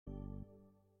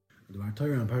The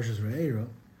Torah on Parashat Vaera,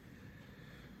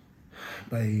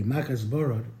 by Makkah's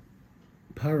Borod,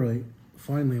 Paroi,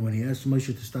 finally, when he asked Moshe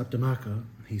to stop the Makkah,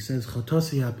 he says,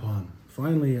 Chotasi apon.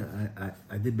 Finally,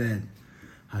 I did bad.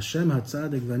 Hashem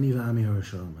hatzadik v'ani v'ami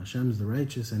harashom. Hashem is the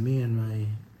righteous, and me and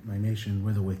my nation,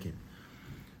 we're the wicked.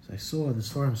 So I saw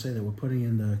this Sfarim say that we're putting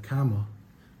in the comma.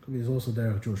 It's also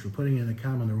Derek Jewish. We're putting in the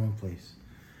comma in the wrong place.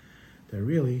 That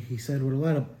really, he said what a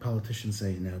lot of politicians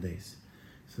say nowadays.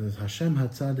 He says, Hashem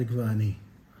hatzadik v'ani.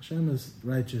 Hashem is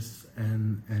righteous,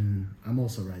 and I'm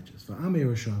also righteous. V'ami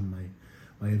harashom.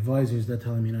 My advisors, they're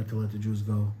telling me not to let the Jews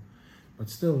go. But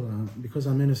still, because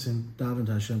I'm innocent, daven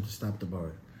to Hashem to stop the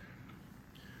bar.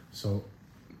 So,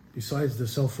 besides the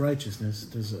self-righteousness,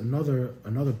 there's another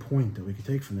point that we could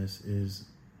take from this is,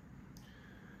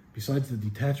 besides the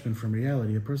detachment from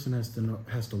reality, a person has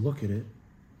to look at it,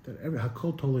 that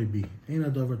hakol tolei bi. Ein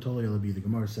hadavar tolei ela bi. The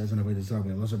Gemara says in Avodah Zarah,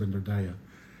 Elazar ben Dordaya,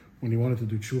 when he wanted to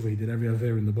do tshuva, he did every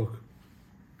aver in the book.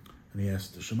 And he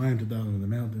asked the Shemayim to daven, the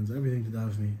mountains, everything to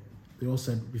daven me. They all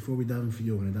said, before we daven for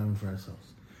you, we're going to daven for ourselves.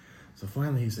 So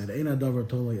finally he said, Ein hadavar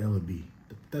tolei ela bi.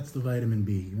 That's the vitamin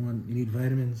B. You need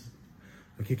vitamins?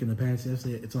 A kick in the pants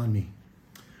yesterday? It's on me.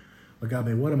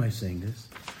 Agabe, what am I saying this?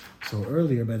 So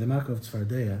earlier, by the Makkah of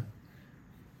Tzfardeya,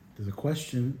 there's a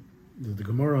question, the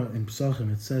Gemara in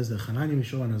Pesachim, it says that Hanani,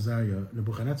 Mishael, and Azariah,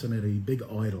 Nebuchadnezzar made a big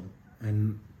idol.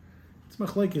 And it's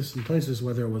machlekes in places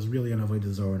whether it was really an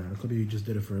Avodah Zarah or not. It could be he just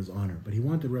did it for his honor. But he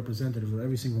wanted representatives of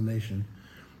every single nation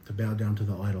to bow down to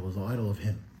the idol. It was the idol of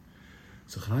him.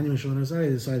 So Hanani, Mishael, and Azariah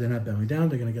decided they're not bowing down.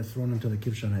 They're going to get thrown into the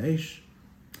Kibshan HaEsh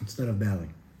instead of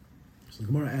bowing. So the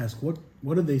Gemara asked,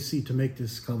 what did they see to make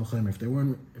this Kal V'chomer? If they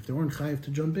weren't chayiv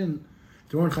to jump in,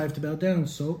 if they weren't chayiv to bow down,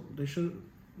 so they should.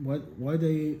 Why were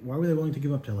they willing to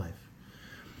give up their life?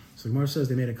 So the Gemara says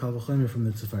they made a Kal V'chomer from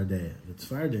the Tzfardeya. The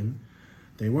Tzfardim,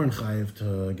 they weren't chayiv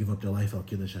to give up their life al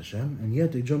Kiddush Hashem, and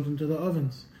yet they jumped into the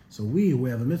ovens. So we, who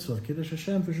have a mitzvah of Kiddush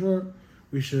Hashem, for sure,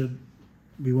 we should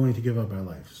be willing to give up our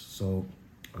lives. So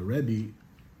a Rebbe,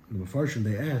 the Mefarshim,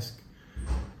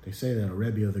 they say that a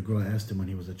Rebbe of the Gra asked him when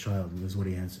he was a child, and this is what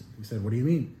he answered. He said, what do you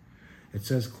mean? It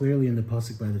says clearly in the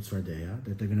pasuk by the Tzfardeya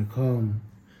that they're going to come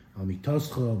al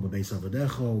mitoscho, b'beis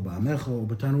avadecho, ba'amecho,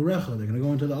 b'tanurecho. They're going to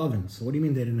go into the oven. So what do you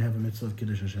mean they didn't have a mitzvah of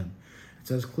Kiddush Hashem? It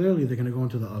says clearly they're going to go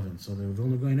into the oven. So the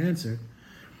Vilna Gaon answered,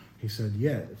 he said,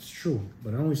 yeah, it's true,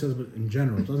 but it only says in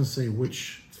general. It doesn't say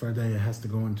which Tzfardeya has to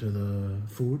go into the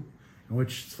food and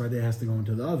which Tzfardeya has to go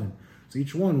into the oven. So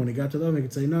each one, when he got to the oven, he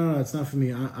could say, no, it's not for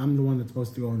me. I'm the one that's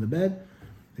supposed to go in the bed,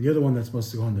 and you're the one that's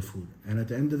supposed to go in the food. And at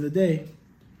the end of the day,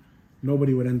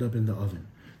 nobody would end up in the oven.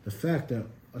 The fact that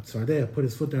Tzfardeya put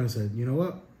his foot down and said, you know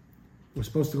what? We're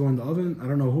supposed to go in the oven. I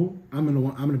don't know who. I'm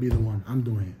going to be the one. I'm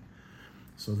doing it.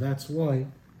 So that's why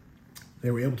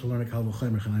they were able to learn a Kal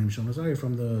V'chomer Chanani Mishael Azariah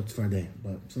from the Tzfardeya.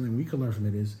 But something we can learn from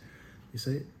it is, you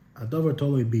say, Adavar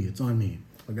tolei bi. It's on me.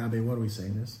 Agabe, what are we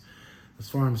saying this? As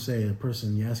far as say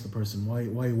you ask a person, why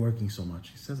are you working so much?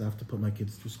 He says, I have to put my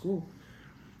kids through school.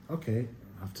 Okay,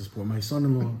 I have to support my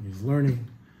son-in-law. He's learning.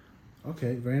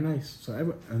 Okay, very nice.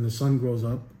 And the son grows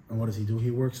up, and what does he do? He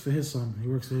works for his son.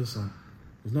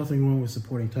 There's nothing wrong with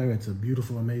supporting Torah. It's a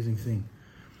beautiful, amazing thing.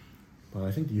 But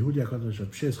I think the Yehudi HaKadosh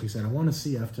Reb Shishki said, I want to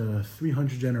see after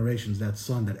 300 generations that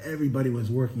son that everybody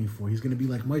was working for. He's going to be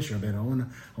like Moshe Rabbeinu.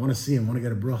 I want to see him. I want to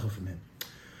get a bracha from him.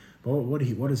 But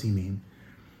what does he mean?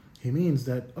 He means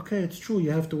that, okay, it's true,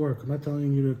 you have to work. I'm not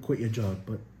telling you to quit your job,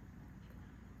 but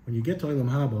when you get to Olam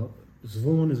Haba,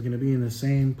 Zvulun is going to be in the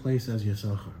same place as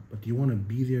Yisachar. But do you want to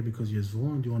be there because you're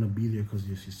Zvulun, or do you want to be there because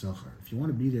you're Yisachar? If you want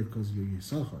to be there because you're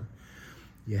Yisachar,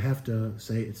 you have to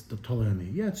say it's the Tolemi.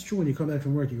 Yeah, it's true, when you come back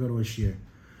from work, you go to a shir.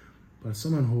 But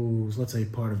someone who's, let's say,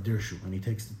 part of Dirshu, and he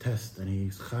takes the test, and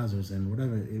he's chazers, and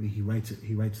whatever, he writes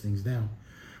things down.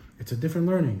 It's a different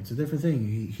learning. It's a different thing.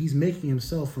 He's making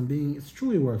himself from being, it's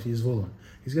true he works, he's Zvulun.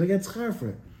 He's going to get schar for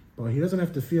it. But he doesn't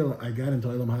have to feel, I got into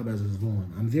Olam Haba as a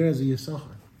Zvulun. I'm there as a Yisachar.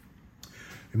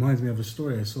 Reminds me of a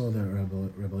story I saw that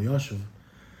Rabbi Yashiv,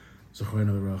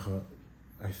 Zechorenu L'Bracha,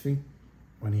 I think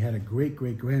when he had a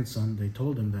great-great-grandson, they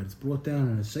told him that it's brought down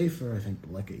in a sefer, I think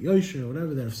like a Yosher or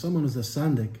whatever, that if someone is a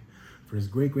sandik for his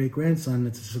great-great-grandson,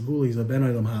 it's a segula, he's a ben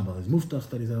Olam Haba. He's muftach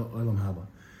that he's a Olam Haba.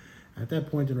 At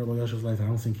that point in Rabbi Yashiv's life, I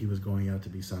don't think he was going out to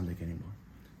be sandik anymore.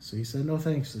 So he said, no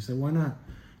thanks. He said, why not?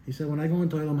 He said, when I go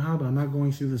into Olam Haba, I'm not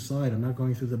going through the side, I'm not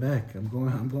going through the back, I'm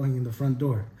going in the front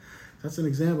door. That's an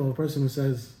example of a person who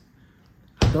says,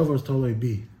 Hadavar tolei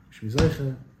bi. Should be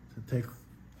zeicha to take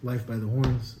life by the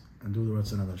horns and do the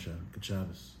Ratzon of Hashem. Good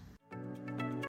Shabbos.